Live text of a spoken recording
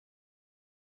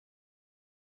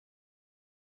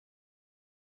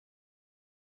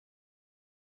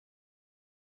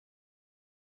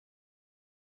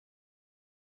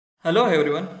Hello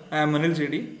everyone, I am Anil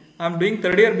GD. I am doing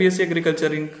third year BSc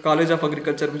Agriculture in College of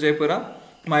Agriculture, Vijayapura.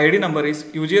 My ID number is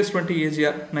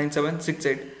UGS20AGR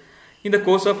 9768. In the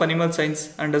course of Animal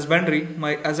Science and Husbandry,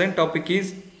 my assigned topic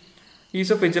is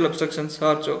Esophageal Obstructions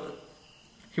or choke.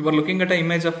 You are looking at an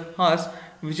image of horse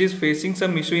which is facing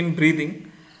some issue in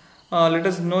breathing. Let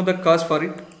us know the cause for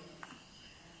it.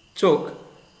 Choke.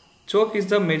 Choke is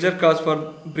the major cause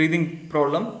for breathing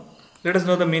problem. Let us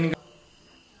know the meaning.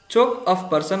 Choke of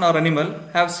person or animal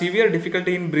have severe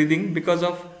difficulty in breathing because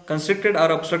of constricted or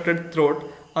obstructed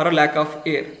throat or a lack of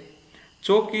air.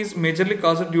 Choke is majorly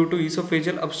caused due to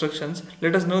esophageal obstructions.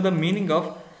 Let us know the meaning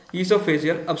of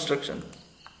esophageal obstruction.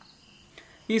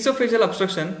 Esophageal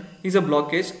obstruction is a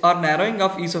blockage or narrowing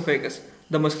of esophagus,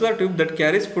 the muscular tube that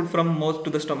carries food from mouth to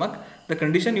the stomach. The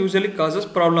condition usually causes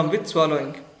problem with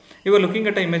swallowing. You are looking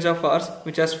at an image of horse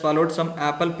which has swallowed some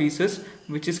apple pieces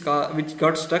which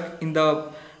got stuck in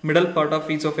the middle part of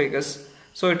esophagus.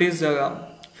 So it is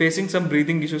facing some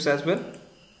breathing issues as well.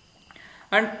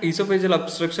 And esophageal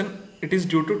obstruction, it is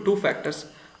due to two factors.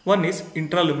 One is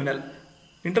intraluminal.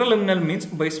 Intraluminal means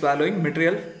by swallowing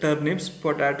material, turnips,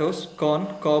 potatoes, corn,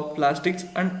 cob, plastics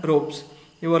and ropes.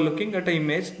 You are looking at an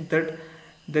image that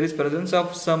there is presence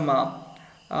of some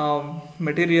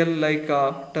material like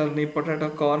turnip, potato,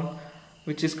 corn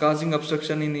which is causing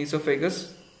obstruction in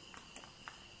esophagus.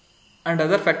 And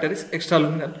other factor is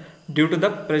extraluminal due to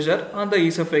the pressure on the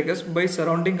esophagus by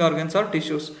surrounding organs or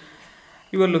tissues.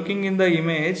 You are looking in the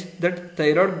image that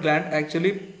thyroid gland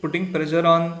actually putting pressure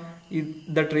on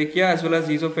the trachea as well as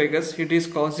esophagus. It is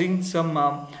causing some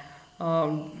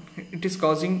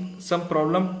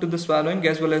problem to the swallowing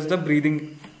as well as the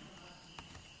breathing.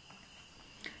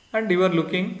 And you are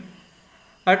looking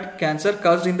at cancer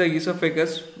caused in the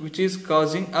esophagus which is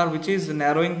causing or which is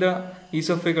narrowing the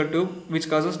esophageal tube which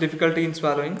causes difficulty in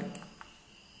swallowing.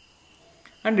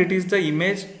 And it is the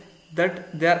image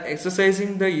that they are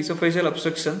exercising the esophageal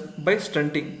obstruction by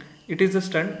stunting. It is the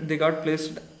stunt they got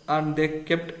placed and they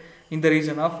kept in the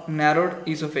region of narrowed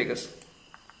esophagus.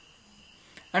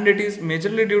 And it is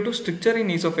majorly due to stricture in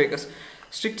esophagus.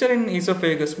 Stricture in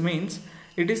esophagus means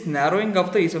it is narrowing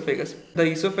of the esophagus. The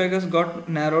esophagus got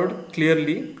narrowed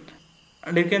clearly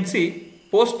and you can see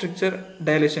post-stricture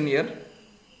dilation here.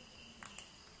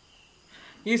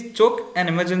 Is choke an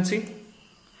emergency?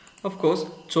 Of course,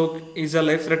 choke is a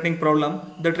life-threatening problem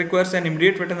that requires an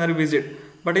immediate veterinary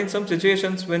visit. But in some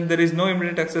situations when there is no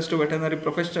immediate access to veterinary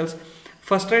professionals,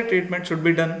 first-aid treatment should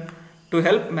be done to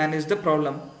help manage the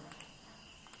problem.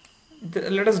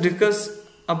 Let us discuss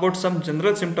about some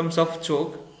general symptoms of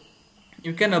choke.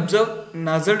 You can observe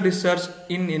nasal discharge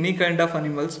in any kind of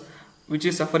animals which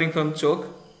is suffering from choke.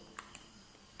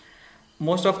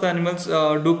 Most of the animals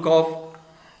do cough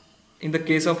in the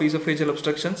case of esophageal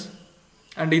obstructions.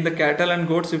 And in the cattle and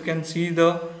goats you can see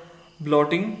the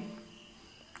bloating.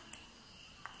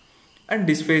 And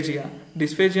dysphagia.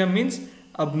 Dysphagia means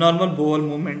abnormal bowel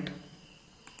movement.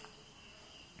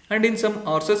 And in some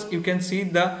horses you can see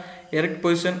the erect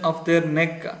position of their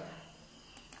neck.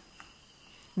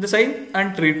 The sign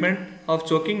and treatment of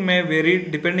choking may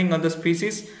vary depending on the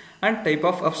species and type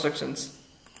of obstructions.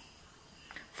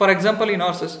 For example, in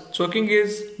horses, choking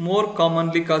is more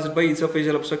commonly caused by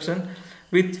esophageal obstruction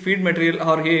with feed material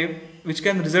or hay, which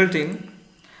can result in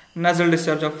nasal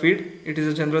discharge of feed. It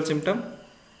is a general symptom.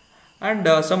 And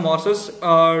some horses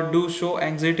do show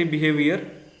anxiety behavior.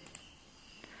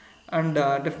 And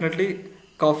definitely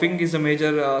coughing is a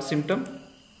major symptom.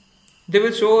 They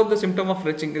will show the symptom of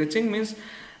retching. Retching means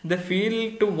they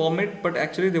feel to vomit but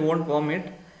actually they won't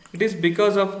vomit. It is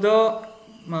because of the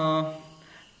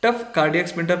tough cardiac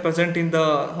sphincter present in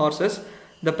the horses.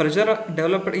 The pressure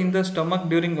developed in the stomach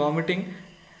during vomiting,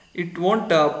 it won't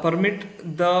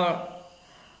permit the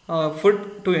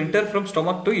food to enter from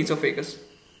stomach to esophagus.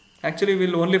 Actually we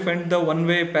will only find the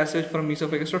one-way passage from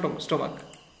esophagus to stomach.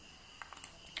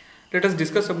 Let us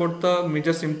discuss about the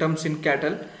major symptoms in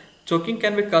cattle. Choking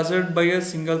can be caused by a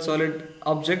single solid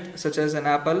object such as an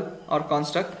apple or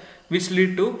construct which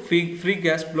lead to free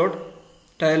gas bloat,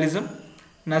 dialysm,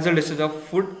 nasal discharge of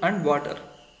food and water.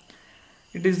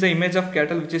 It is the image of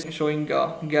cattle which is showing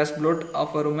gas bloat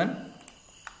of a rumen.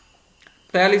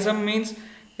 Dialysm means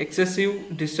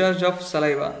excessive discharge of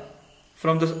saliva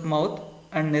from the mouth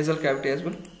and nasal cavity as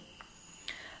well.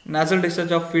 Nasal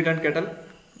discharge of feed and cattle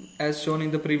as shown in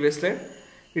the previous slide.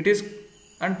 It is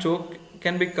and choke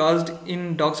can be caused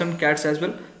in dogs and cats as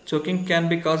well. Choking can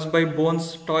be caused by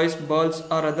bones, toys, balls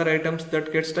or other items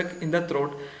that get stuck in the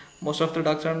throat. Most of the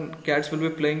dogs and cats will be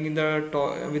playing in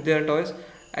with their toys.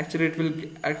 Actually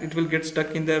it will get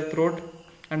stuck in their throat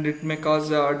and it may cause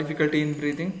difficulty in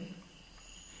breathing.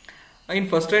 In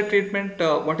first aid treatment,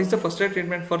 what is the first aid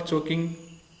treatment for choking?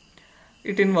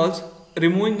 It involves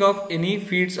removing of any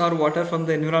feeds or water from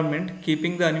the environment,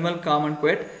 keeping the animal calm and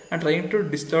quiet, and trying to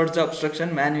discharge the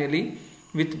obstruction manually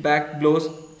with back blows,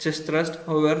 chest thrust.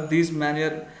 However, these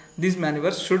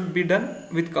maneuvers should be done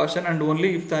with caution and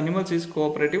only if the animal is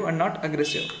cooperative and not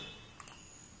aggressive.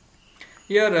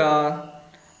 Here,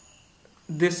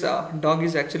 this dog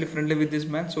is actually friendly with this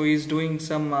man, so he is doing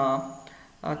some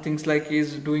things like he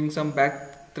is doing some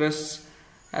back thrusts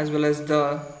as well as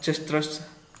the chest thrusts.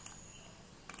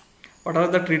 What are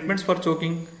the treatments for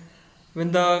choking?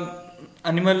 When the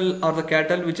animal or the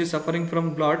cattle which is suffering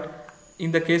from blood,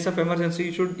 in the case of emergency,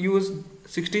 you should use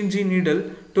 16G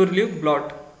needle to relieve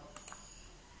blood,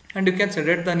 and you can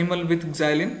sedate the animal with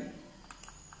xylene.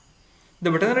 The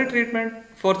veterinary treatment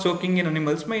for choking in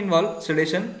animals may involve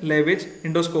sedation, lavage,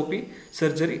 endoscopy,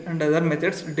 surgery, and other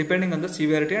methods depending on the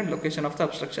severity and location of the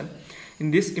obstruction.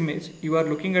 In this image, you are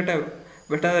looking at a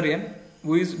veterinarian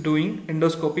who is doing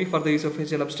endoscopy for the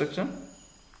esophageal obstruction,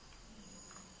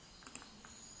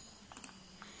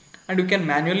 and you can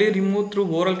manually remove through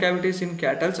oral cavities in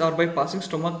cattle or by passing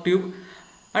stomach tube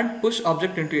and push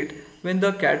object into it. When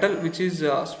the cattle which is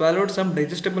swallowed some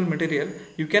digestible material,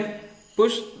 you can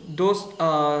push those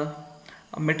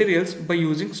materials by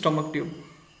using stomach tube.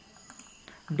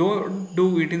 Don't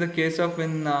do it in the case of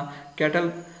when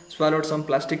cattle swallowed some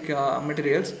plastic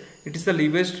materials. It is the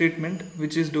leverage treatment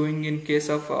which is doing in case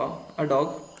of a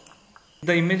dog.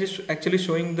 The image is actually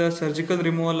showing the surgical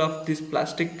removal of this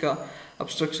plastic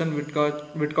obstruction which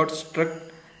got struck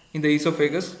in the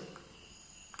esophagus,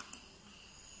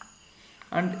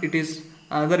 and it is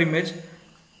another image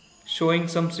showing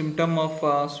some symptom of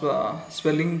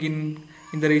swelling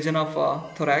in the region of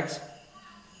thorax,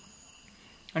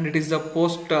 and it is the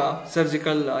post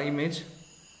surgical image,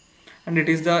 and it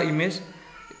is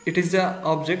the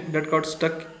object that got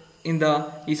stuck in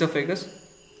the esophagus.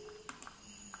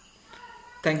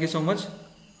 Thank you so much.